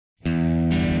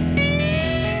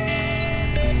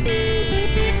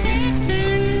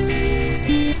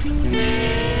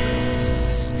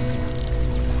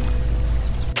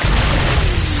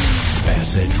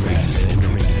Bass Edge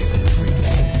Radio.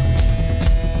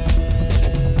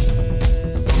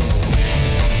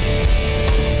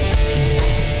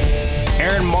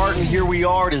 Aaron Martin, here we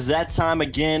are. It is that time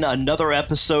again, another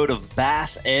episode of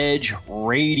Bass Edge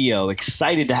Radio.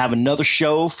 Excited to have another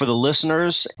show for the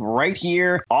listeners right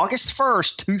here, August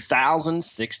 1st,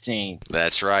 2016.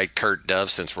 That's right, Kurt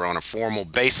Dove, since we're on a formal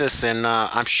basis. And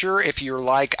I'm sure if you're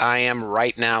like I am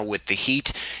right now with the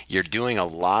heat, you're doing a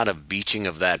lot of beaching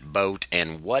of that boat.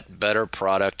 And what better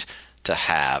product to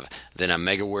have than a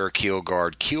MegaWare Keel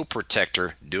Guard Keel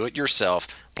Protector, do it yourself.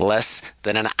 Less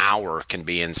than an hour can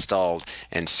be installed,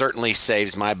 and certainly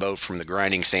saves my boat from the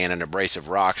grinding sand and abrasive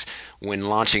rocks. When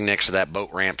launching next to that boat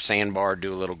ramp sandbar,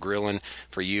 do a little grilling.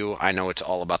 For you, I know it's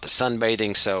all about the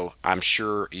sunbathing, so I'm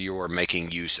sure you're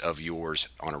making use of yours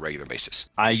on a regular basis.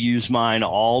 I use mine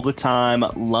all the time,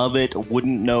 love it,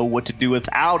 wouldn't know what to do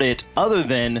without it other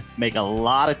than make a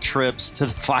lot of trips to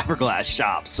the fiberglass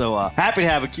shop. So happy to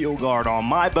have a Keel Guard on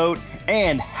my boat,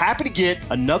 and happy to get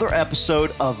another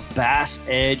episode of Bass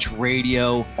Edge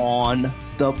Radio on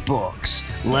the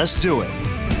books. Let's do it.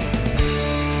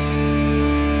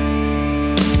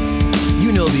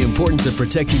 You know the importance of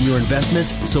protecting your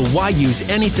investments, so why use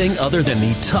anything other than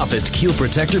the toughest keel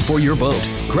protector for your boat?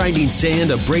 Grinding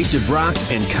sand, abrasive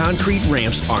rocks, and concrete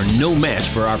ramps are no match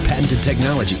for our patented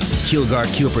technology. Keel Guard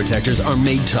keel protectors are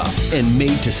made tough and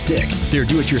made to stick. Their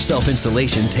do-it-yourself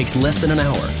installation takes less than an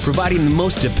hour, providing the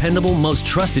most dependable, most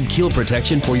trusted keel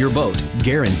protection for your boat,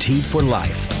 guaranteed for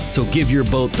life. So give your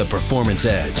boat the performance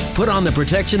edge. Put on the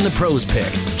protection the pros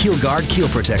pick. Keel Guard keel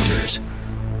protectors.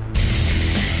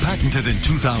 Patented in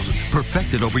 2000,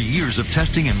 perfected over years of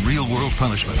testing and real-world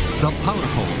punishment, the Power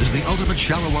Pole is the ultimate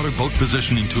shallow water boat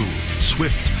positioning tool.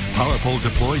 Swift, Power Pole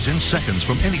deploys in seconds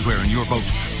from anywhere in your boat.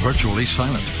 Virtually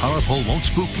silent, Power Pole won't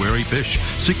spook wary fish.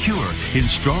 Secure in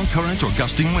strong current or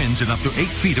gusting winds in up to 8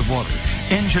 feet of water.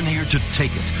 Engineered to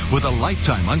take it with a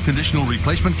lifetime unconditional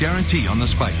replacement guarantee on the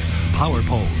spike. Power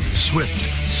Pole, swift,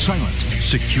 silent,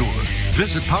 secure.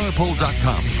 Visit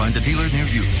powerpole.com to find a dealer near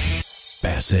you.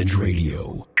 Bass Edge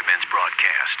Radio. Commence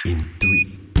broadcast. In 3,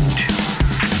 2,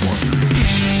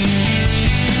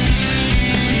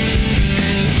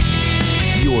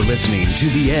 1. You're listening to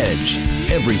The Edge.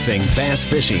 Everything bass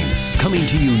fishing. Coming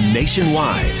to you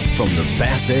nationwide from the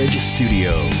Bass Edge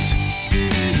Studios.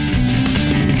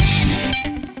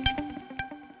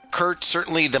 Kurt,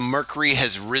 certainly the mercury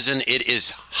has risen. It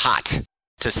is hot,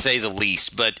 to say the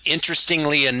least. But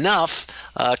interestingly enough,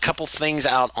 a couple things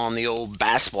out on the old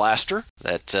Bass Blaster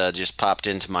that just popped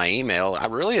into my email. I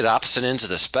really at opposite ends of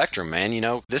the spectrum, man. You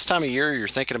know, this time of year, you're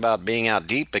thinking about being out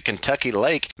deep, but Kentucky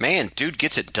Lake, man, dude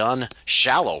gets it done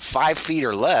shallow, 5 feet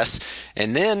or less.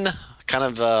 And then kind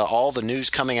of all the news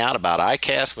coming out about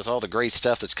ICAST with all the great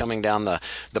stuff that's coming down the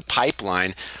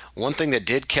pipeline. One thing that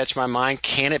did catch my mind,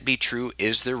 can it be true?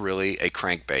 Is there really a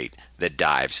crankbait that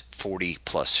dives 40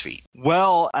 plus feet?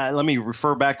 Well, let me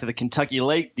refer back to the Kentucky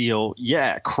Lake deal.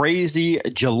 Yeah, crazy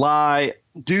July.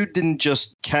 Dude didn't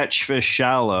just catch fish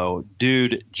shallow.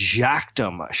 Dude jacked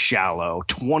them shallow,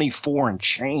 24 and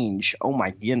change. Oh,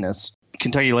 my goodness.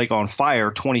 Kentucky Lake on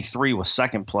Fire, 23 was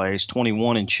second place,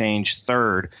 21 and change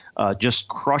third, just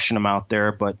crushing them out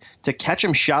there. But to catch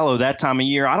them shallow that time of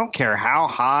year, I don't care how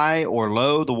high or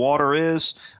low the water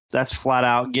is. That's flat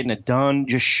out getting it done.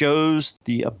 Just shows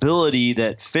the ability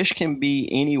that fish can be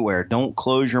anywhere. Don't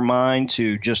close your mind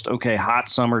to just, okay, hot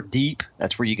summer deep.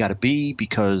 That's where you got to be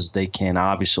because they can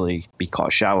obviously be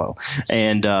caught shallow.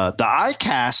 And the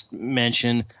ICAST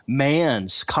mentioned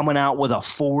Mann's coming out with a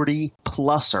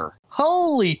 40-pluser.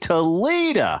 Holy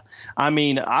Toledo. I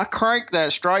mean, I crank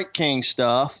that Strike King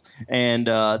stuff, and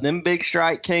them big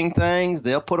Strike King things,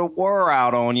 they'll put a whir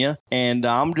out on you. And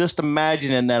I'm just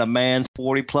imagining that a Mann's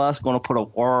 40-plus going to put a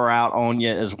whir out on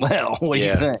you as well. What do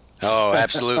you think? Oh,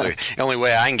 absolutely. The only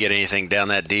way I can get anything down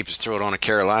that deep is throw it on a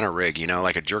Carolina rig, you know,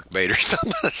 like a jerkbait or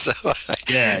something. So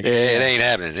it ain't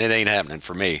happening. It ain't happening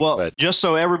for me. Well, just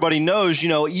so everybody knows, you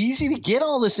know, easy to get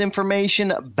all this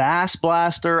information, Bass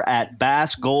Blaster at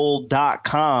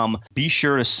bassgold.com. Be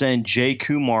sure to send Jay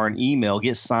Kumar an email.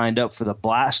 Get signed up for the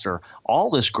Blaster. All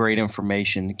this great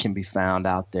information can be found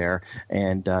out there,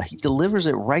 and he delivers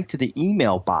it right to the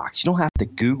email box. You don't have to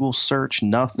Google search,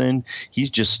 nothing. He's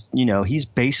just, you know, he's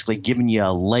basically giving you a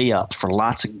layup for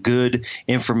lots of good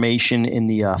information in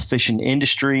the fishing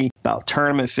industry about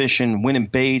tournament fishing, winning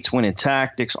baits, winning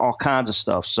tactics, all kinds of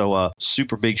stuff. So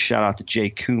super big shout out to Jay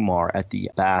Kumar at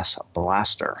the Bass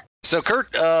Blaster. So,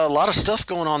 Kurt, a lot of stuff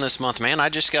going on this month, man. I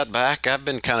just got back. I've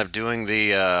been kind of doing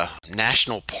the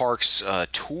national parks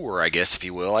tour, I guess, if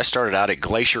you will. I started out at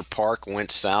Glacier Park,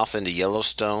 went south into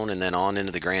Yellowstone, and then on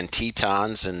into the Grand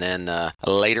Tetons, and then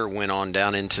later went on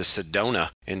down into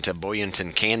Sedona, into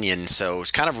Boynton Canyon. So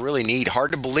it's kind of really neat.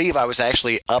 Hard to believe I was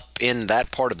actually up in that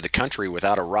part of the country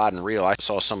without a rod and reel. I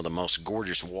saw some of the most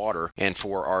gorgeous water. And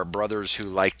for our brothers who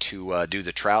like to do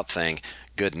the trout thing,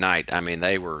 good night. I mean,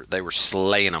 they were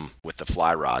slaying them with the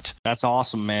fly rods. That's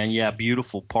awesome, man. Yeah,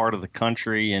 beautiful part of the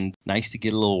country, and nice to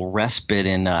get a little respite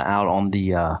and out on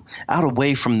the out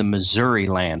away from the Missouri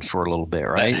land for a little bit,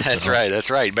 right? That's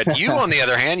right. But you, on the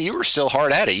other hand, you were still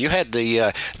hard at it. You had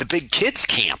the big kids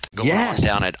camp going on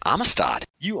down at Amistad.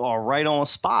 You are right on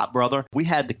spot, brother. We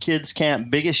had the kids camp,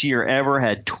 biggest year ever,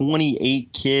 had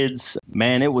 28 kids.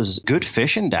 Man, it was good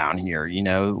fishing down here,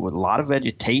 with a lot of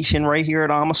vegetation right here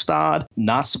at Amistad.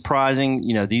 Not surprising,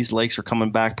 these lakes are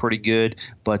coming back pretty good,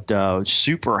 but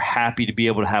super happy to be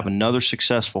able to have another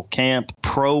successful camp.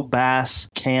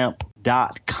 ProBassCamp.com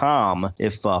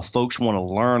if folks want to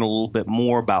learn a little bit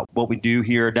more about what we do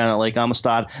here down at Lake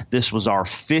Amistad. This was our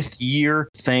 5th year.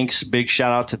 Thanks. Big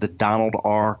shout out to the Donald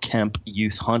R. Kemp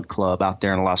Youth Hunt Club out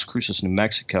there in Las Cruces, New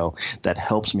Mexico that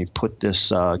helps me put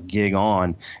this gig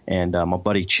on. And my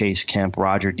buddy Chase Kemp,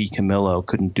 Roger DiCamillo,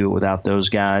 couldn't do it without those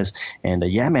guys. And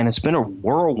yeah, man, it's been a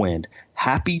whirlwind.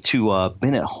 Happy to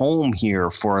been at home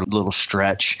here for a little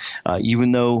stretch,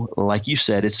 even though, like you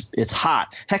said, it's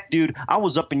hot. Heck, dude, I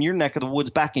was up in your neck of the woods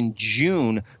back in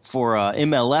June for a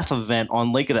MLF event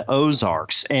on Lake of the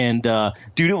Ozarks, and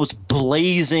dude, it was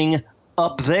blazing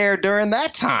up there during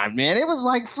that time, man. It was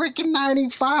like freaking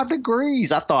 95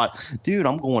 degrees. I thought, dude,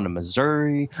 I'm going to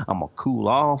Missouri. I'm going to cool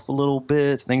off a little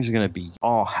bit. Things are going to be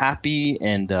all happy.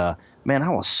 And, man, I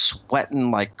was sweating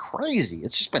like crazy.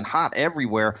 It's just been hot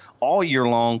everywhere all year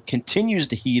long, continues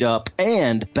to heat up,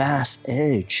 and Bass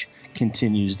Edge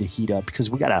continues to heat up because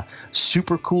we got a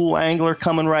super cool angler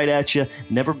coming right at you.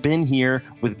 Never been here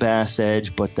with Bass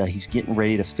Edge, but he's getting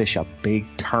ready to fish a big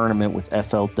tournament with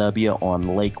FLW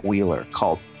on Lake Wheeler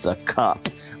called The Cup.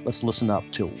 Let's listen up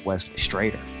to Wesley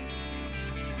Strader.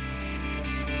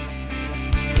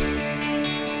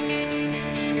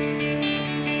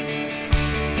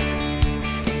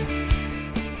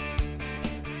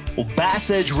 Well, Bass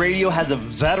Edge Radio has a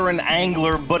veteran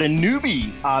angler, but a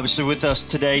newbie, obviously, with us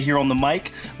today here on the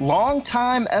mic.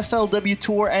 Longtime FLW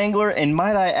Tour angler, and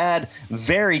might I add,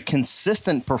 very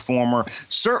consistent performer.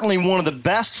 Certainly one of the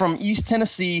best from East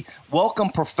Tennessee. Welcome,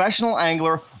 professional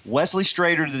angler Wesley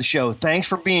Strader to the show. Thanks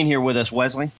for being here with us,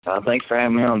 Wesley. Thanks for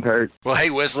having me on, Kurt. Well,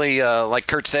 hey, Wesley, like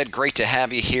Kurt said, great to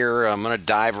have you here. I'm going to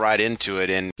dive right into it.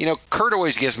 And, Kurt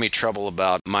always gives me trouble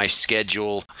about my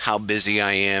schedule, how busy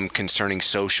I am concerning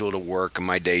social to work and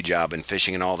my day job and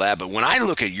fishing and all that. But when I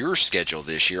look at your schedule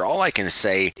this year, all I can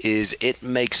say is it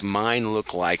makes mine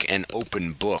look like an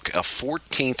open book. A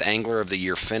 14th Angler of the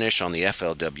Year finish on the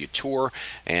FLW Tour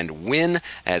and win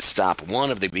at stop 1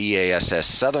 of the BASS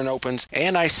Southern Opens.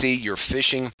 And I see you're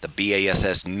fishing the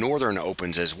BASS Northern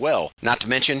Opens as well. Not to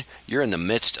mention, you're in the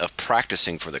midst of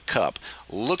practicing for the Cup.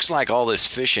 Looks like all this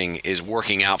fishing is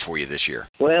working out for you this year.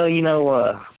 Well,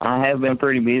 I have been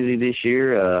pretty busy this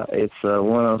year. It's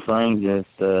one of those things that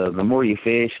the more you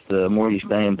fish, the more you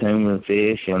stay in tune with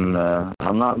fish. And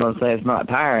I'm not going to say it's not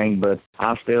tiring, but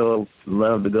I still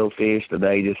love to go fish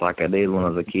today just like I did when I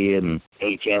was a kid. And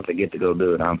any chance I get to go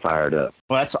do it, I'm fired up.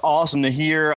 Well, that's awesome to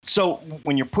hear. So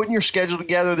when you're putting your schedule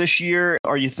together this year,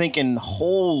 are you thinking,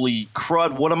 holy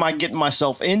crud, what am I getting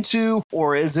myself into?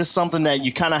 Or is this something that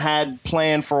you kind of had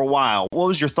planned for a while? What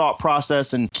was your thought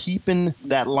process in keeping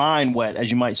that line wet, as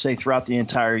you might say, throughout the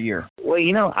entire year? Well,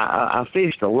 I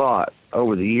fished a lot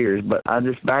over the years, but I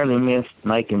just barely missed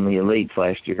making the elites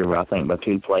last year, I think, by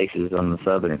 2 places on the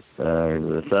Southern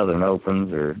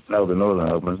Opens, the Northern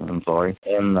Opens, I'm sorry.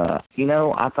 And,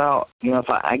 I thought, if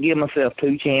I give myself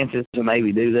 2 chances to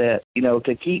maybe do that,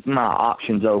 to keep my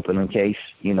options open in case,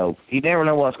 you never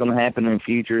know what's going to happen in the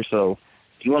future, so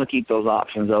you want to keep those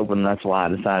options open. That's why I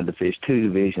decided to fish 2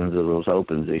 divisions of those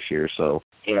Opens this year. So,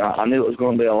 I knew it was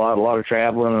going to be a lot of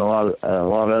traveling and a lot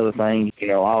of other things.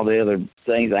 All the other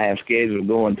things I have scheduled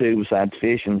going to besides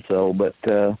fishing. So, but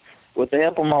with the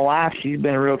help of my wife, she's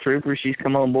been a real trooper. She's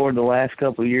come on board the last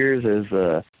couple of years as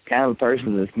kind of the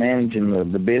person that's managing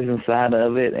the business side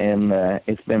of it, and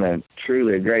it's been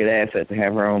truly a great asset to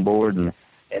have her on board. And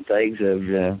and things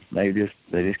have they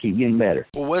just keep getting better.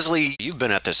 Well, Wesley, you've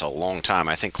been at this a long time.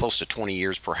 I think close to 20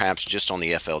 years, perhaps, just on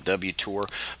the FLW tour,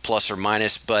 plus or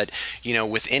minus. But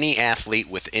with any athlete,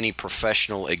 with any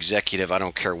professional executive, I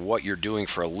don't care what you're doing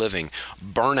for a living,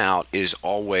 burnout is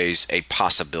always a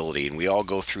possibility, and we all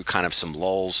go through kind of some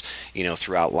lulls,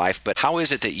 throughout life. But how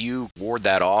is it that you ward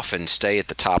that off and stay at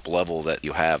the top level that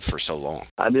you have for so long?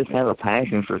 I just have a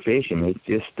passion for fishing. It's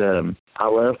just I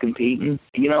love competing.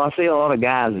 I see a lot of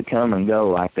guys that come and go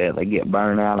like that. They get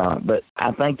burned out on it. But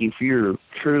I think if you're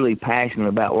truly passionate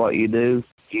about what you do,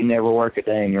 you never work a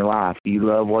day in your life. You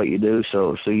love what you do,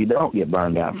 so you don't get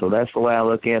burned out. So that's the way I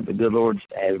look at it. The good Lord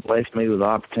has blessed me with the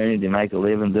opportunity to make a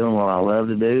living doing what I love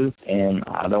to do, and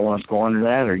I don't want to squander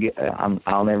that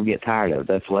I'll never get tired of it.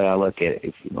 That's the way I look at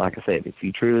it. Like I said, if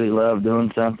you truly love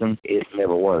doing something, it's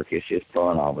never work. It's just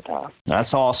fun all the time.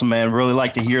 That's awesome, man. Really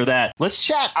like to hear that. Let's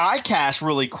chat ICAST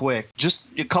really quick. Just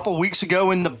a couple weeks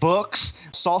ago in the books,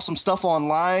 saw some stuff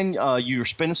online. You were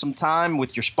spending some time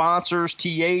with your sponsors,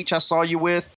 TH, I saw you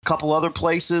with. A couple other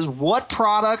places. What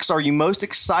products are you most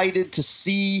excited to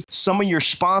see some of your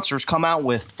sponsors come out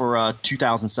with for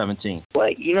 2017?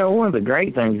 Well, one of the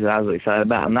great things that I was excited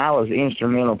about, and I was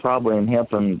instrumental probably in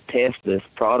helping test this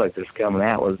product that's coming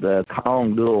out, was the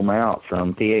Kong dual mount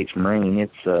from TH Marine.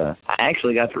 It's I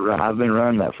actually got to run. I've been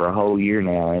running that for a whole year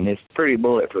now, and it's pretty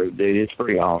bulletproof, dude. It's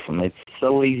pretty awesome. It's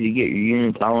so easy to get your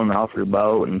units on and off your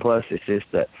boat, and plus it's just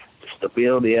that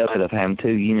stability of it, of having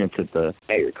two units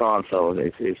at your console,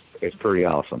 it's pretty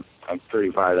awesome. I'm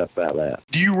pretty fired up about that.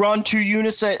 Do you run two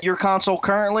units at your console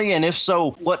currently? And if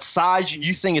so, what size?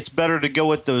 You think it's better to go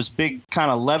with those big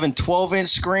kind of 11, 12-inch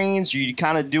screens? Are you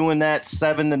kind of doing that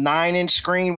 7 to 9-inch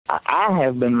screen? I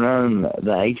have been running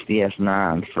the HDS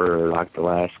 9 for like the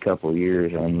last couple of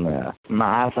years, and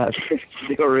my eyesight's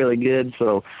still really good.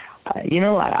 So, I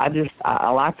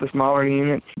like the smaller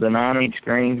units, the 9-inch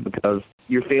screens, because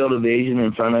your field of vision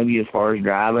in front of you as far as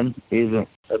driving isn't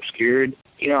obscured.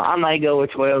 I may go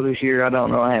with 12 this year. I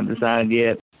don't know. I haven't decided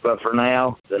yet. But for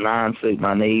now, the 9 suit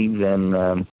my needs,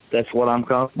 and that's what I'm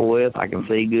comfortable with. I can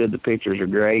see good. The pictures are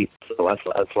great. So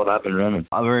that's what I've been running.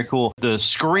 Oh, very cool. The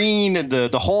screen, the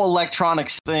whole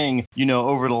electronics thing,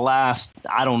 over the last,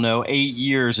 8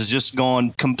 years has just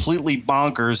gone completely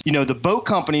bonkers. The boat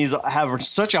companies have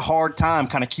such a hard time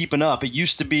kind of keeping up. It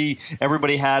used to be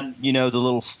everybody had, the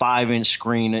little 5-inch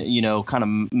screen, kind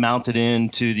of mounted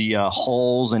into the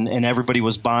hulls, and everybody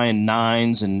was buying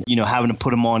 9s and, having to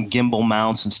put them on gimbal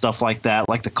mounts and stuff like that,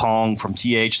 like the Kong from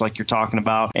TH, like you're talking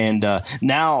about. And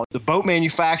now the boat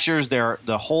manufacturers, the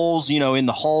holes, in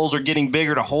the hulls are getting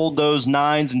bigger to hold those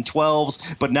 9s and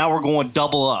 12s, but now we're going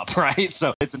double up, right?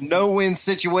 So it's a no-win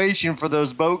situation for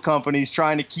those boat companies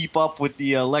trying to keep up with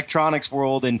the electronics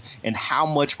world and how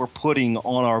much we're putting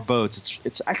on our boats.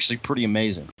 It's actually pretty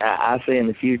amazing. I see in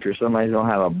the future somebody's going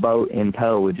to have a boat in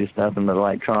tow with just nothing but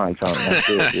electronics on it. That's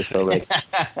it, just so they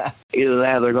either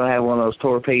that or they're going to have one of those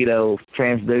torpedo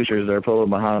transducers they're pulling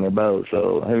behind their boat.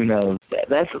 So who knows?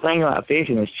 That's the thing about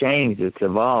fishing. It's changed. It's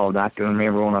evolved. I can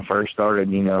remember when I first started,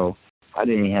 I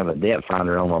didn't even have a depth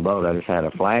finder on my boat. I just had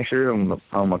a flasher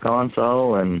on my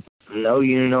console and no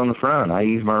unit on the front. I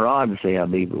used my rod to see how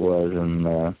deep it was,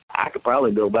 and I could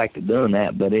probably go back to doing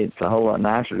that, but it's a whole lot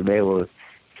nicer to be able to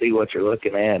see what you're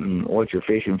looking at and what you're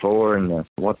fishing for and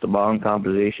what the bottom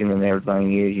composition and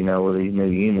everything is, with these new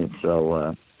units.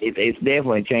 So it's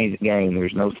definitely changed the game.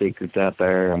 There's no secrets out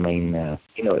there. I mean,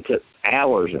 it took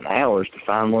hours and hours to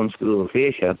find one school of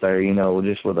fish out there,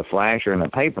 just with a flasher and a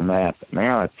paper map.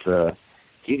 Now it's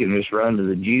you can just run to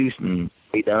the juice and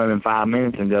be done in 5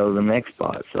 minutes and go to the next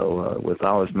spot. So with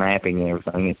all this mapping and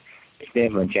everything, it's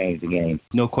definitely changed the game.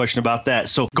 No question about that.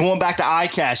 So going back to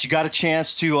ICAST, you got a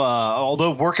chance to, although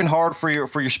working hard for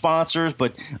your sponsors,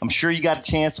 but I'm sure you got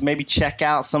a chance to maybe check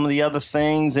out some of the other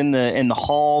things in the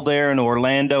hall there in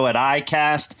Orlando at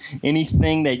ICAST.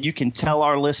 Anything that you can tell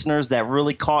our listeners that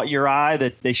really caught your eye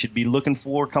that they should be looking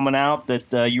for coming out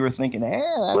that you were thinking,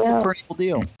 that's a pretty cool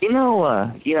deal?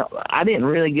 I didn't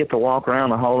really get to walk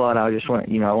around a whole lot. I just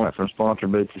went, I went from sponsor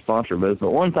booth to sponsor booth.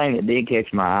 But one thing that did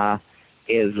catch my eye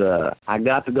is I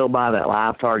got to go by that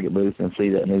live target booth and see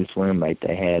that new swim bait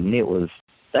they had, and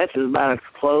that's about as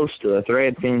close to a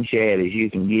threadfin shad as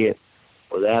you can get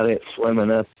without it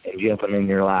swimming up and jumping in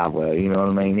your live well. You know what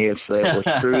I mean? It was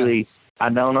truly, I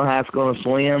don't know how it's going to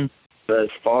swim, but as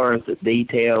far as the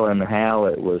detail and how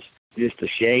it was, just the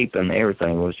shape and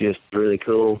everything was just really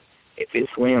cool. if it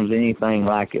swims anything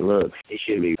like it looks, it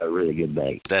should be a really good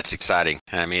bait. That's exciting.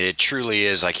 I mean, it truly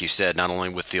is, like you said, not only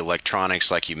with the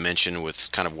electronics, like you mentioned, with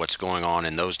kind of what's going on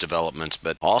in those developments,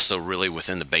 but also really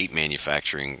within the bait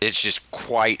manufacturing. It's just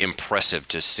quite impressive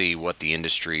to see what the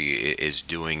industry is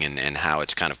doing and how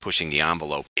it's kind of pushing the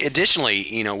envelope. Additionally,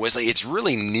 Wesley, it's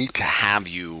really neat to have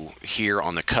you here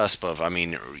on the cusp of,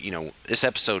 this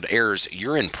episode airs,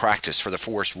 you're in practice for the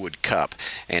Forest Wood Cup,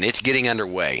 and it's getting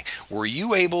underway. Were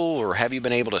you able, or have you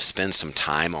been able to spend some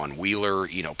time on Wheeler,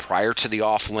 prior to the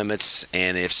off limits?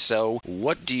 And if so,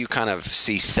 what do you kind of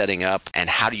see setting up, and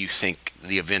how do you think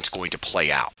the event's going to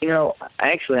play out?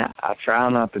 Actually, I try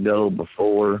not to go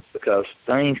before because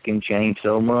things can change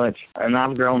so much. And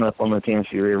I've grown up on the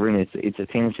Tennessee River, and it's a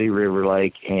Tennessee River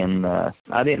lake, and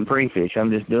I didn't pre-fish.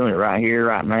 I'm just doing it right here,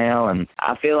 right now, and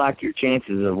I feel like your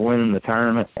chances of winning the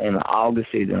tournament in August,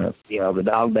 the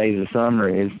dog days of summer,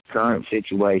 is current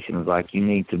situations. Like, you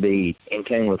need to be in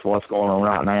tune with what's going on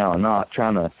right now and not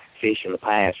trying to fish in the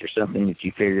past or something that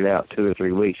you figured out 2 or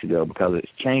 3 weeks ago, because it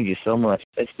changes so much.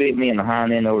 It's bit me in the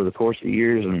hind end over the course of the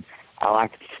years, and I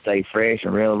like to stay fresh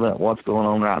and relevant what's going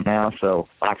on right now. So,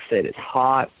 like I said, it's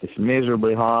hot. It's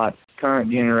miserably hot.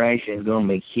 Current generation is going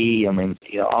to be key.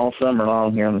 All summer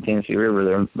long here on the Tennessee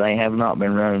River, they have not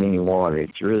been running any water.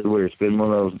 It's really weird. It's been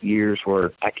one of those years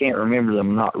where I can't remember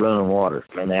them not running water.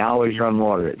 They always run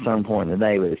water at some point in the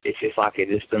day, but it's just like they've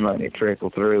just been letting it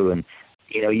trickle through. And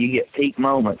you get peak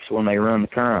moments when they run the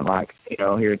current, like,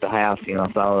 here at the house, I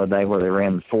saw the other day where they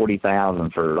ran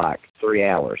 40,000 for like 3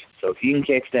 hours. So if you can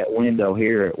catch that window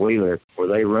here at Wheeler where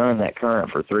they run that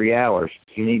current for 3 hours,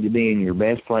 you need to be in your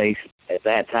best place at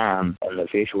that time, and the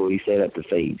fish will be set up to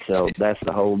feed. So that's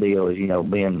the whole deal, is,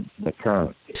 being the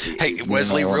current. Hey,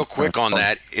 Wesley, real quick on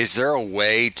that, is there a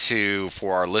way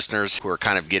for our listeners who are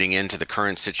kind of getting into the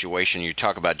current situation, you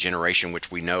talk about generation,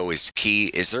 which we know is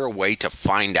key, is there a way to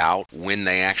find out when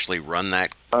they actually run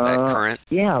that current?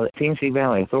 Yeah, the Tennessee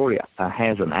Valley Authority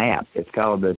has an app. It's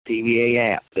called the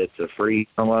TVA app. It's a free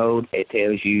download. It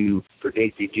tells you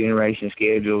predicted generation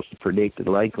schedules, predicted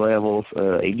lake levels.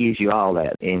 It gives you all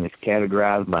that, and it's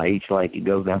categorized by each lake. It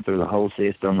goes down through the whole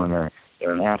system, and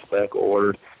they're in alphabetical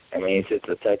order. It's just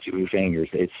a touch of your fingers.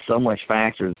 It's so much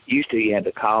faster. Used to, you had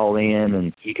to call in,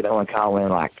 and you could only call in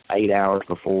like 8 hours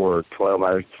before or 12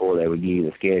 hours before they would give you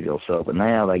the schedule. So, but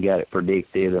now they got it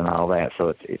predicted and all that.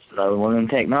 So it's another one of them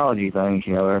technology things.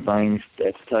 Everything's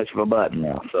at the touch of a button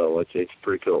now. So it's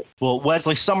pretty cool. Well,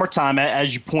 Wesley, summertime,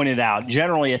 as you pointed out,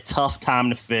 generally a tough time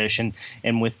to fish,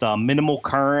 and with minimal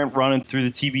current running through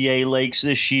the TVA lakes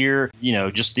this year,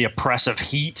 just the oppressive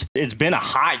heat. It's been a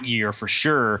hot year for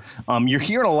sure. You're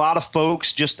hearing a lot of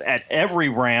folks just at every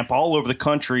ramp all over the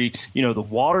country, the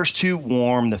water's too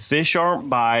warm, the fish aren't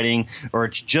biting, or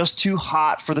it's just too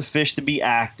hot for the fish to be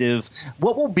active.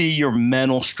 What will be your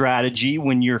mental strategy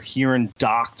when you're hearing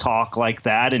doc talk like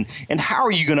that, and how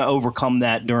are you going to overcome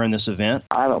that during this event?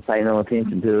 I don't pay no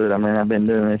attention to it. I've been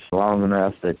doing this long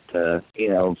enough that, a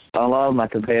lot of my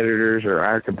competitors, or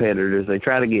our competitors, they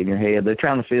try to get in your head. They're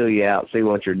trying to feel you out, see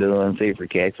what you're doing, see if you're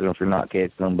catching them, if you're not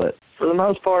catching them. But for the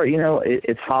most part,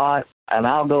 it's hot, and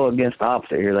I'll go against the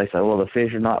opposite here. They say, well, the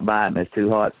fish are not biting, it's too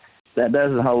hot. That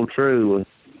doesn't hold true with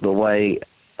the way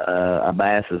a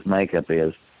bass's makeup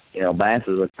is. Bass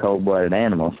is a cold-blooded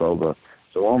animal, so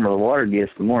the warmer the water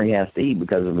gets, the more he has to eat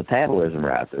because of metabolism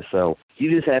right there. So you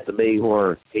just have to be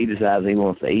where he decides he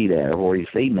wants to eat at, or where he's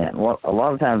feeding at. And a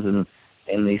lot of times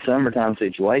in these summertime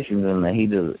situations, in the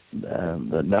heat of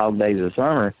the dog days of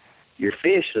summer, your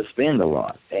fish suspend a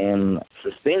lot, and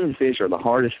suspended fish are the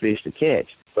hardest fish to catch,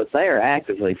 but they are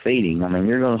actively feeding.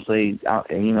 You're going to see,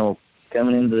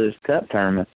 coming into this cup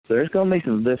tournament, there's going to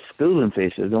be this schooling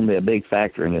fish is going to be a big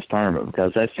factor in this tournament,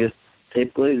 because that's just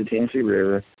typically the Tennessee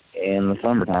River in the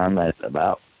summertime. That's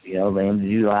about, the end of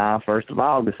July, 1st of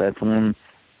August. That's when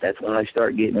they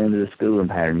start getting into the schooling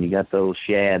pattern. You got those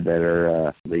shad that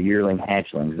are the yearling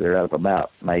hatchlings. They're up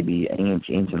about maybe an inch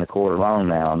and a quarter long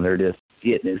now, and they're just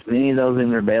getting as many of those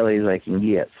in their belly as they can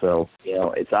get. So,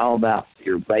 it's all about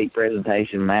your bait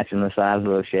presentation, matching the size of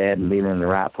those shad, and being in the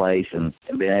right place, and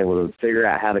being able to figure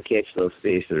out how to catch those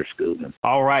fish that are schooling.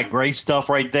 All right, great stuff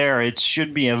right there. It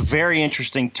should be a very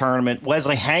interesting tournament.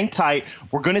 Wesley, hang tight.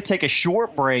 We're going to take a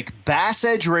short break. Bass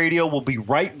Edge Radio will be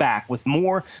right back with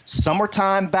more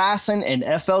Summertime Bassin' and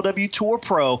FLW Tour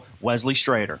Pro Wesley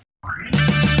Strader.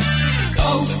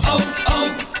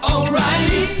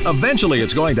 O'Reilly. Eventually,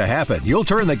 it's going to happen. You'll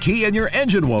turn the key and your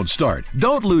engine won't start.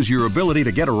 Don't lose your ability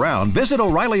to get around. Visit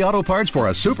O'Reilly Auto Parts for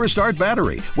a Super Start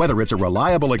battery. Whether it's a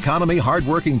reliable economy,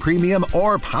 hardworking premium,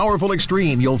 or powerful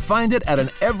extreme, you'll find it at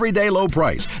an everyday low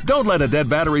price. Don't let a dead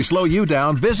battery slow you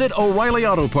down. Visit O'Reilly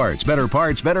Auto Parts. Better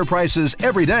parts, better prices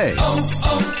every day.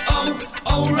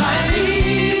 O'Reilly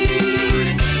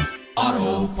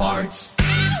Auto Parts.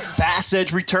 Bass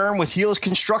Edge return with Helix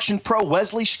Construction Pro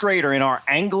Wesley Strader in our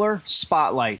Angler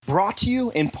Spotlight. Brought to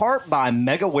you in part by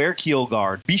MegaWare Keel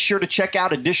Guard. Be sure to check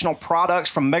out additional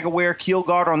products from MegaWare Keel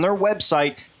Guard on their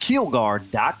website,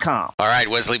 keelguard.com. All right,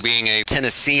 Wesley, being a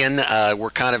Tennessean,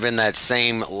 we're kind of in that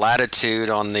same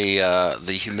latitude on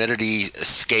the humidity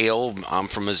scale. I'm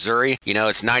from Missouri. You know,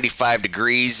 it's 95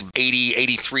 degrees,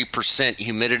 83%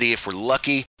 humidity if we're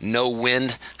lucky, no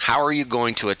wind. How are you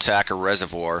going to attack a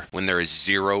reservoir when there is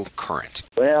zero current?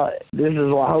 Well, this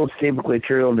is what holds typically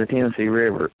true on the Tennessee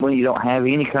River. When you don't have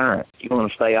any current, you want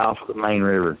to stay off the main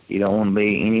river. You don't want to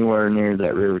be anywhere near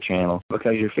that river channel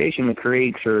because you're fishing the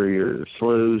creeks or your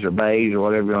sloughs or bays or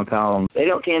whatever you want to call them. They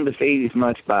don't tend to feed as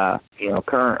much by,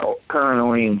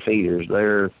 current-oriented feeders.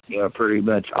 They're, pretty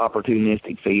much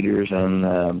opportunistic feeders,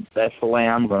 and that's the way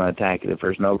I'm going to attack it. If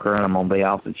there's no current, I'm going to be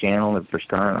off the channel. If there's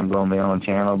current, I'm going to be on the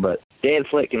channel. But dead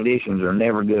slick conditions are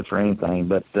never good for anything,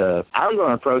 but I'm going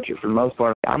to approach it for the most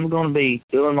part. I'm going to be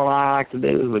doing what I like to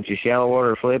do, which is shallow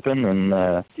water flipping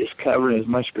and just covering as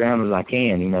much ground as I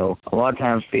can. A lot of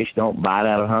times fish don't bite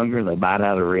out of hunger. They bite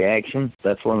out of reaction.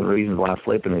 That's one of the reasons why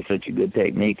flipping is such a good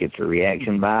technique. It's a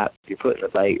reaction bite. You're putting the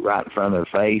bait right in front of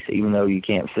their face, even though you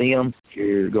can't see them.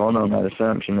 You're going on that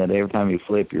assumption that every time you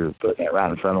flip, you're putting it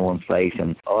right in front of one's face,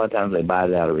 and a lot of times they bite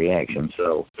it out of reaction.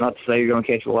 So not to say you're going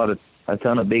to catch a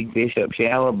ton of big fish up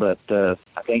shallow, but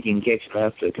I think you can catch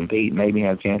enough to compete and maybe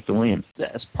have a chance to win.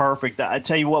 That's perfect. I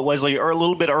tell you what, Wesley, a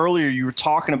little bit earlier you were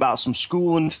talking about some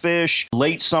schooling fish,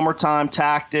 late summertime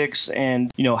tactics, and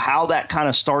how that kind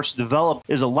of starts to develop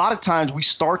is a lot of times we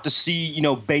start to see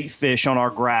bait fish on our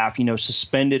graph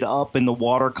suspended up in the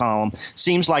water column.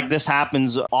 Seems like this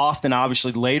happens often,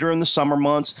 obviously later in the summer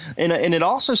months, and it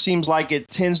also seems like it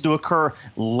tends to occur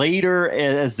later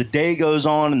as the day goes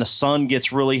on and the sun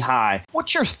gets really high.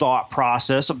 What's your thought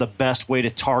process of the best way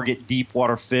to target deep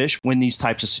water fish when these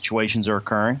types of situations are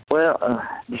occurring? Well,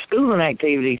 the schooling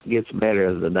activity gets better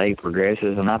as the day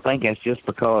progresses, and I think that's just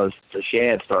because the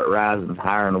shads start rising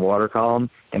higher in the water column.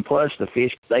 And plus, the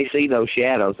fish, they see those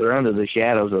shadows. They're under the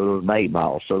shadows of those bait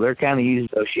balls. So they're kind of using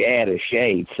those shad as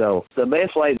shade. So the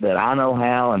best way that I know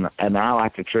how, and I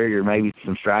like to trigger maybe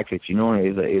some strikes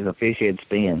that is a fish head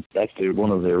spin. That's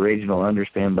one of the original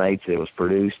underspin baits that was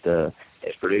produced.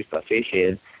 It's produced by Fish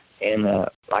Head. And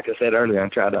like I said earlier, I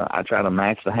try to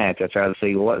match the hatch. I try to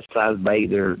see what size bait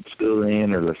they're schooling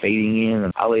in or they're feeding in,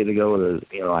 and I'll either go with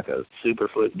like a Super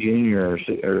Fluke Junior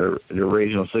or the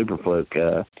original Super Fluke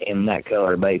in that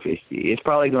color bait fish. It's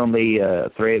probably going to be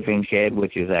threadfin shad,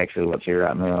 which is actually what's here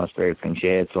right now. It's threadfin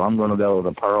shad. So I'm going to go with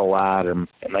a pearl white and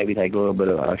maybe take a little bit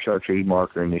of a chartreuse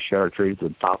marker and just chartreuse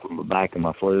the top of the back of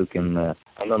my fluke, and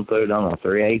I'm going to put it on a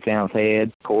 3/8 ounce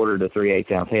head, quarter to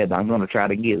 3/8 ounce head. I'm going to try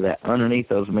to get that underneath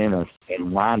those minnows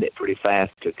and wind it pretty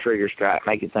fast to trigger strike,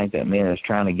 make it think that minnow is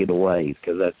trying to get away,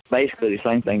 because that's basically the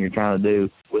same thing you're trying to do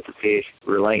with the fish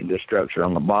relating to structure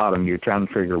on the bottom. You're trying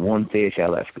to trigger one fish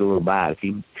out of that school of bite. If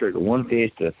you trigger one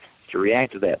fish to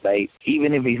react to that bait,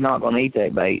 even if he's not going to eat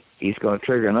that bait, he's going to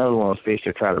trigger another one of those fish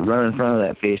to try to run in front of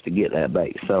that fish to get that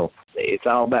bait. So it's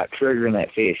all about triggering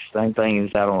that fish. Same thing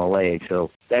is out on the leg. So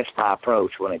that's my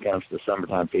approach when it comes to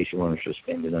summertime fishing when they're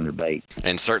suspended under bait.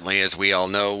 And certainly, as we all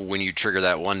know, when you trigger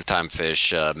that one-time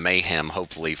fish, mayhem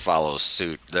hopefully follows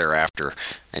suit thereafter,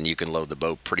 and you can load the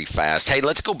boat pretty fast. Hey,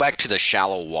 let's go back to the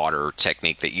shallow water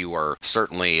technique that you are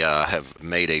certainly have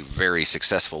made a very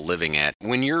successful living at.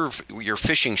 When you're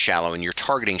fishing shallow and you're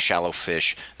targeting shallow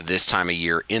fish this time of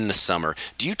year in the summer,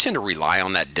 do you tend to rely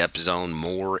on that depth zone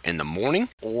more in the morning,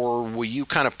 or will you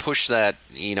kind of push that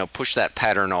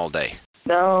pattern all day?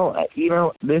 No,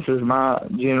 this is my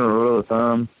general rule of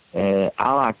thumb.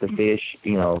 I like to fish,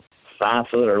 5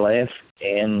 foot or less,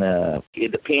 and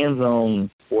it depends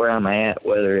on where I'm at,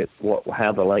 whether it's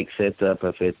how the lake sets up,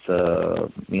 if it's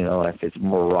if it's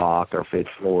more rock or if it's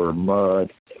more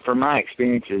mud. From my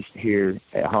experiences here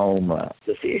at home,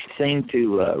 the fish seem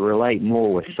to relate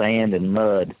more with sand and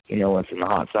mud, when it's in the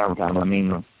hot summertime. I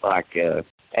mean, like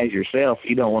as yourself,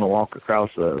 you don't want to walk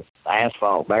across the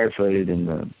asphalt barefooted in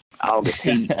the August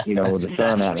heat, with the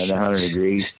sun out at 100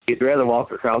 degrees. You'd rather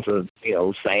walk across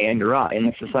sand or rock. And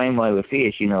it's the same way with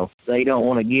fish, They don't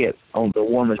want to get on the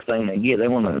warmest thing they get. They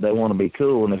want to be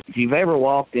cool. And if you've ever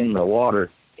walked in the water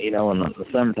in the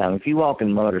summertime, if you walk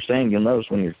in mud or sand, you'll notice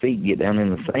when your feet get down in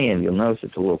the sand, you'll notice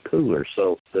it's a little cooler.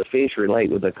 So the fish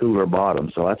relate with a cooler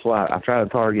bottom. So that's why I try to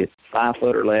target 5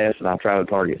 foot or less, and I try to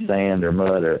target sand or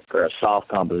mud or a soft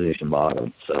composition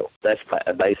bottom. So that's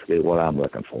basically what I'm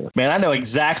looking for. Man, I know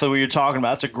exactly what you're talking about.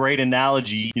 That's a great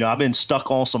analogy. I've been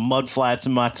stuck on some mud flats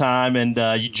in my time, and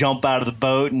you jump out of the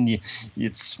boat, and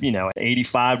it's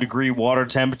 85-degree water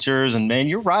temperatures, and man,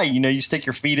 you're right. You stick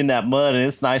your feet in that mud, and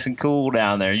it's nice and cool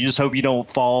down there. You just hope you don't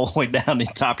fall all the way down the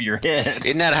top of your head.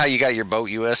 Isn't that how you got your Boat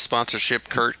US sponsorship,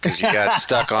 Kurt? Because you got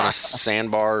stuck on a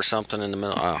sandbar or something in the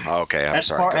middle? Oh, okay. I'm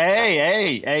sorry.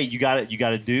 Hey, you got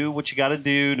to do what you got to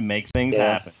do to make things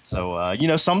happen. So,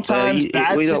 sometimes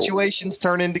bad situations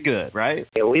turn into good, right?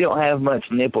 Yeah, we don't have much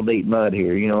nipple-deep mud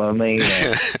here, you know what I mean?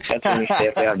 That's when you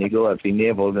step out and you go up to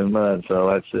nipples in mud, so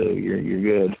that's you're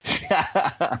good.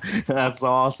 That's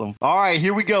awesome. All right,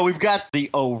 here we go. We've got the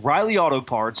O'Reilly Auto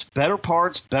Parts, better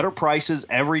prices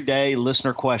every day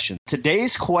listener question.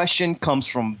 Today's question comes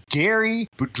from Gary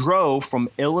Boudreau from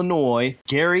Illinois.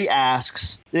 Gary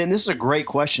asks, and this is a great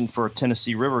question for a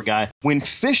Tennessee River guy, when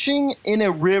fishing in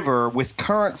a river with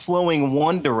current flowing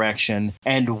one direction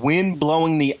and wind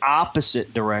blowing the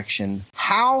opposite direction,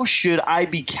 how should I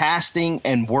be casting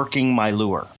and working my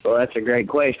lure? Well, that's a great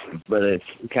question, but it's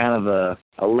kind of a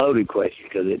loaded question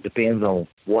because it depends on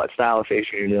what style of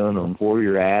fishing you're doing and where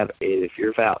you're at. If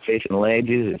you're out fishing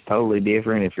ledges, it's totally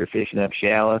different. If you're fishing up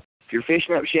shallow, if you're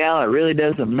fishing up shallow, it really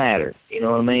doesn't matter. You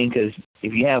know what I mean? Because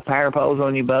if you have power poles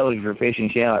on your boat, if you're fishing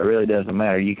shallow, it really doesn't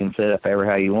matter. You can set up ever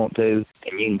how you want to,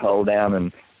 and you can pole down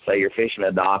and say you're fishing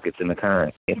a dock, it's in the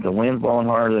current. If the wind's blowing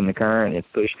harder than the current, it's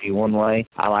pushing you one way.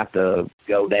 I like to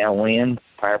go downwind,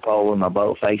 power pole with my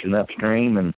boat facing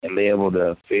upstream, and be able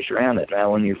to fish around it.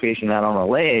 Now, when you're fishing out on a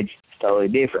ledge, it's totally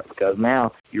different because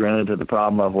now you run into the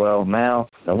problem of, well, now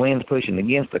the wind's pushing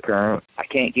against the current. I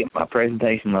can't get my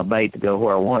presentation of my bait to go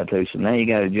where I want it to, so now you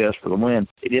got to adjust for the wind.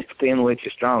 It just depends which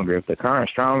is stronger. If the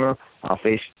current's stronger, I'll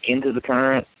fish into the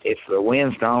current. If the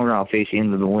wind's stronger, I'll fish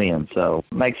into the wind. So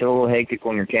it makes it a little hectic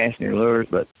when you're casting your lures,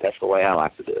 but that's the way I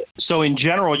like to do it. So in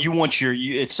general,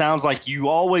 it sounds like you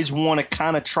always want to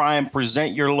kind of try and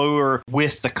present your lure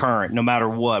with the current, no matter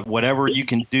what, whatever you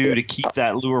can do to keep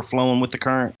that lure flowing with the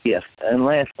current. Yes,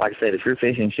 unless, like I said, if you're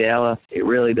fishing shallow, it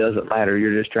really doesn't matter.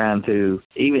 You're just trying to,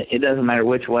 it doesn't matter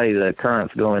which way the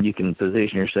current's going, you can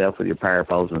position yourself with your power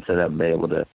poles and set up and be able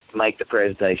to make the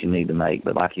presentation you need to make.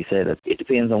 But like you said, it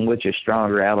depends on which is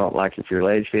stronger. I don't like if you're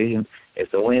ledge fishing.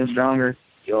 If the wind's stronger,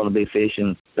 you want to be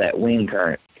fishing that wind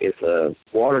current. If the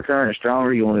water current is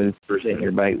stronger, you want to present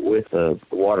your bait with the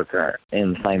water current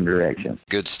in the same direction.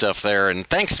 Good stuff there. And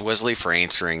thanks, Wesley, for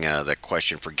answering that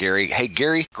question for Gary. Hey,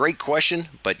 Gary, great question,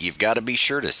 but you've got to be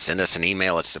sure to send us an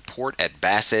email at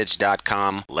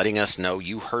support@bassedge.com letting us know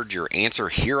you heard your answer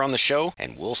here on the show,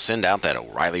 and we'll send out that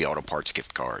O'Reilly Auto Parts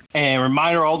gift card. And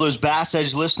reminder, all those Bass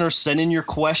Edge listeners, send in your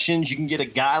questions. You can get a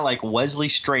guy like Wesley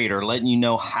Strader letting you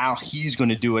know how he's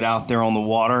going to do it out there on the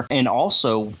water, and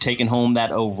also taking home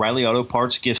that O'Reilly Auto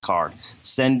Parts gift card.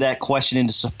 Send that question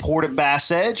into support at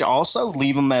Bass Edge. Also,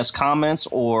 leave them as comments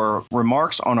or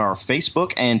remarks on our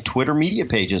Facebook and Twitter media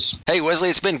pages. Hey, Wesley,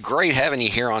 it's been great having you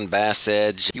here on Bass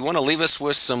Edge. You want to leave us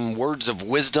with some words of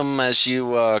wisdom as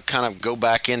you kind of go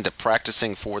back into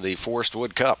practicing for the Forest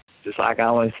Wood Cup? Just like I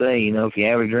always say, if you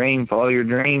have a dream, follow your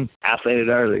dream. I said it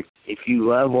earlier. If you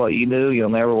love what you do, you'll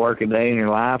never work a day in your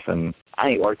life, and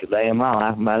I ain't worked a day in my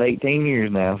life in about 18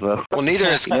 years now. So well, neither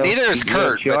is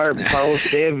Kurt. Sharp, pole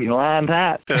stiff, you line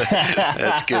tight.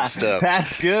 That's good stuff.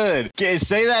 That's good. Okay,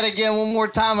 say that again one more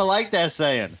time. I like that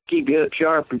saying. Keep you up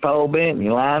sharp, your pole bent, and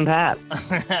you line tight.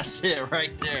 That's it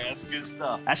right there. That's good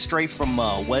stuff. That's straight from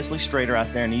Wesley Strader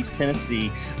out there in East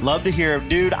Tennessee. Love to hear it.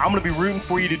 Dude, I'm going to be rooting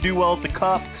for you to do well at the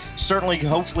Cup. Certainly,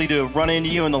 hopefully, to run into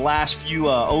you in the last few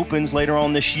opens later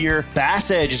on this year.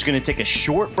 Bass Edge is going to take a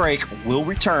short break. We'll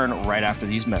return right after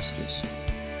these messages.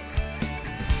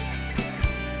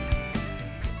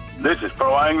 This is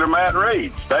Pro Angler Matt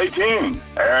Reed. Stay tuned.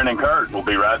 Aaron and Kurt will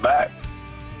be right back.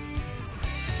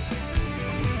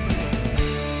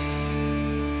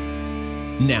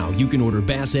 Now you can order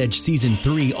Bass Edge Season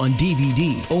 3 on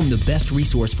DVD. Own the best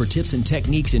resource for tips and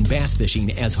techniques in bass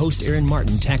fishing as host Aaron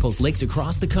Martin tackles lakes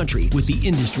across the country with the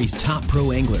industry's top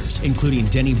pro anglers, including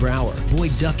Denny Brower,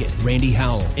 Boyd Duckett, Randy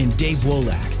Howell, and Dave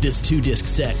Wolak. This 2-disc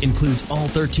set includes all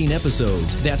 13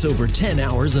 episodes. That's over 10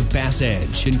 hours of Bass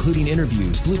Edge, including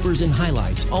interviews, bloopers, and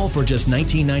highlights, all for just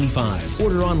 $19.95.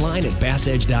 Order online at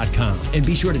bassedge.com. And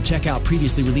be sure to check out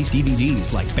previously released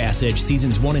DVDs like Bass Edge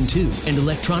Seasons 1 and 2 and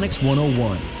Electronics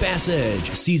 101. Bass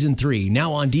Edge Season 3,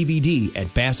 now on DVD at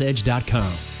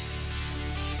bassedge.com.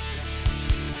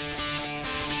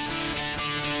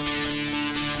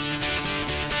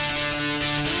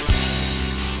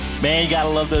 Man, you got to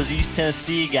love those East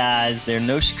Tennessee guys. They're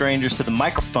no strangers to the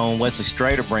microphone. Wesley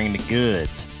Strader bringing the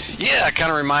goods. Yeah, it kind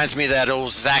of reminds me of that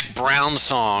old Zach Brown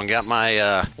song. Got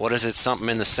my, what is it, something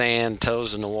in the sand,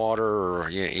 toes in the water, or,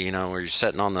 you know, where you're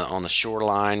sitting on the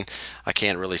shoreline. I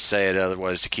can't really say it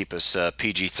otherwise to keep us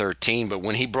PG-13. But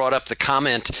when he brought up the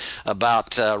comment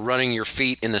about running your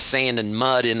feet in the sand and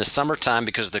mud in the summertime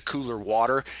because of the cooler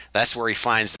water, that's where he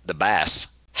finds the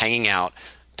bass hanging out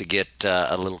to get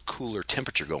a little cooler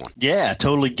temperature going. Yeah,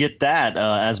 totally get that.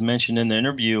 As mentioned in the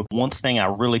interview, one thing I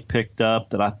really picked up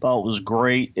that I thought was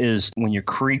great is when you're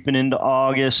creeping into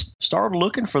August, start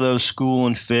looking for those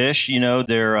schooling fish. You know,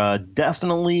 there are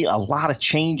definitely a lot of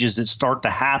changes that start to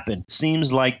happen.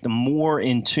 Seems like the more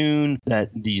in tune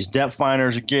that these depth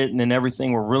finders are getting and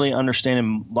everything, we're really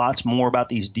understanding lots more about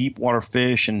these deep water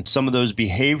fish and some of those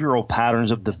behavioral patterns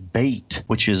of the bait,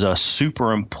 which is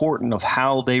super important of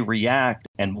how they react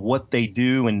and what they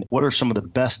do and what are some of the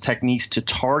best techniques to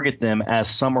target them as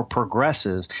summer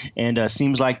progresses. And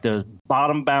seems like the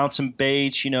bottom bouncing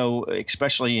baits, you know,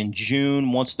 especially in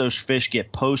June, once those fish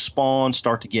get post-spawn,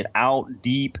 start to get out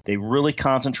deep, they really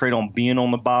concentrate on being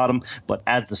on the bottom. But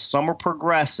as the summer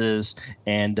progresses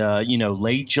and, you know,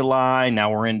 late July,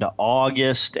 now we're into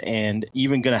August, and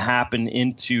even going to happen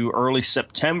into early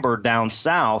September down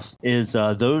south, is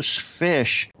those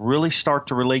fish really start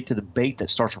to relate to the bait that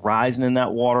starts rising in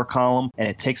that water column, and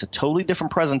it takes a totally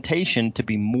different presentation to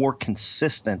be more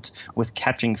consistent with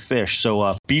catching fish.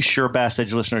 So be sure, Bass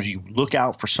Edge listeners, you look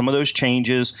out for some of those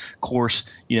changes. Of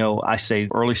course, you know, I say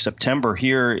early September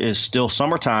here is still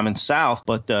summertime in South,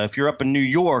 but if you're up in New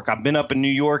York, I've been up in New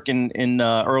York in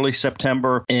early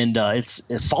September, and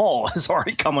fall is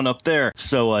already coming up there.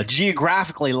 So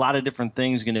geographically, a lot of different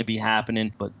things going to be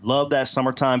happening, but love that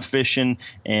summertime fishing.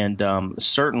 And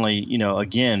certainly, you know,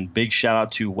 again, big shout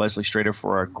out to Wesley Strader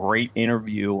for a great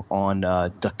interview on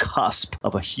the cusp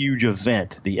of a huge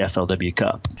event, the FLW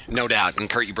Cup. No doubt. And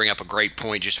Kurt, you bring up a great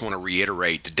point. Just want to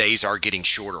reiterate, the days are getting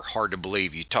shorter. Hard to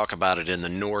believe. You talk about it in the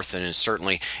north, and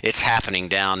certainly it's happening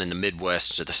down in the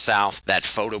Midwest to the south. That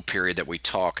photo period that we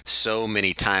talk so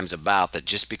many times about, that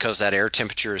just because that air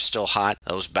temperature is still hot,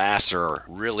 those bass are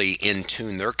really in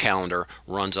tune. Their calendar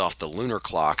runs off the lunar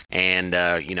clock. And,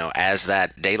 you know, as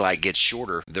that daylight gets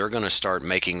shorter, they're going to start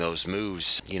making those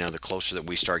moves, you know, the closer that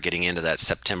we start getting into that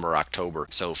September, October.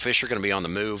 So fish are going to be on the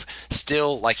move.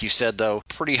 Still, like you said, though,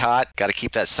 pretty hot. Got to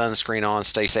keep that sunscreen on.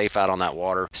 Stay safe out on that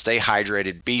water. Stay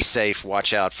hydrated. Be safe.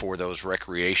 Watch out for those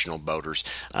recreational boaters.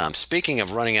 Speaking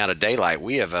of running out of daylight,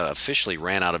 we have officially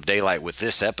ran out of daylight with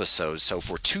this episode. So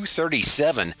for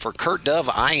 237, for Kurt Dove,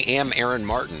 I am Aaron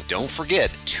Martin. Don't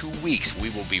forget, 2 weeks we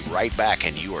will be right back,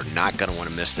 and you are not going to want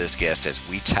to miss this guest as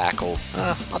we tackle,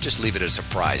 I'll just leave it as a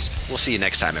surprise. We'll see you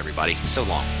next time, everybody. So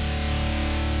long.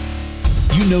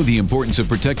 You know the importance of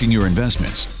protecting your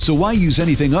investments, so why use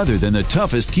anything other than the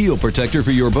toughest keel protector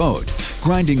for your boat?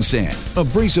 Grinding sand,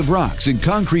 abrasive rocks, and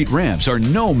concrete ramps are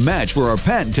no match for our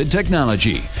patented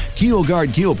technology. Keel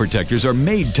Guard keel protectors are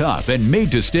made tough and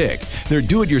made to stick. Their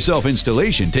do-it-yourself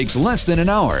installation takes less than an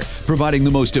hour, providing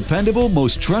the most dependable,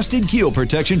 most trusted keel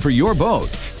protection for your boat,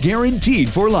 guaranteed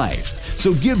for life.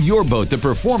 So give your boat the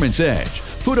performance edge.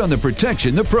 Put on the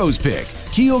protection the pros pick.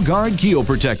 Keel Guard keel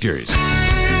protectors.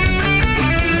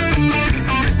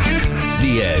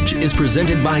 The Edge is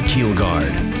presented by Keel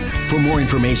Guard. For more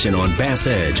information on Bass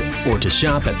Edge or to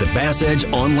shop at the Bass Edge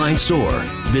online store,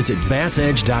 visit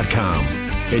bassedge.com.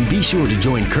 And be sure to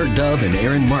join Kurt Dove and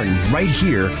Aaron Martin right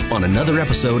here on another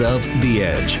episode of The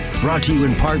Edge, brought to you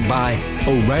in part by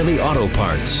O'Reilly Auto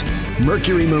Parts,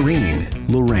 Mercury Marine,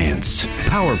 Lowrance,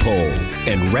 PowerPole,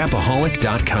 and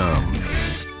Rapaholic.com.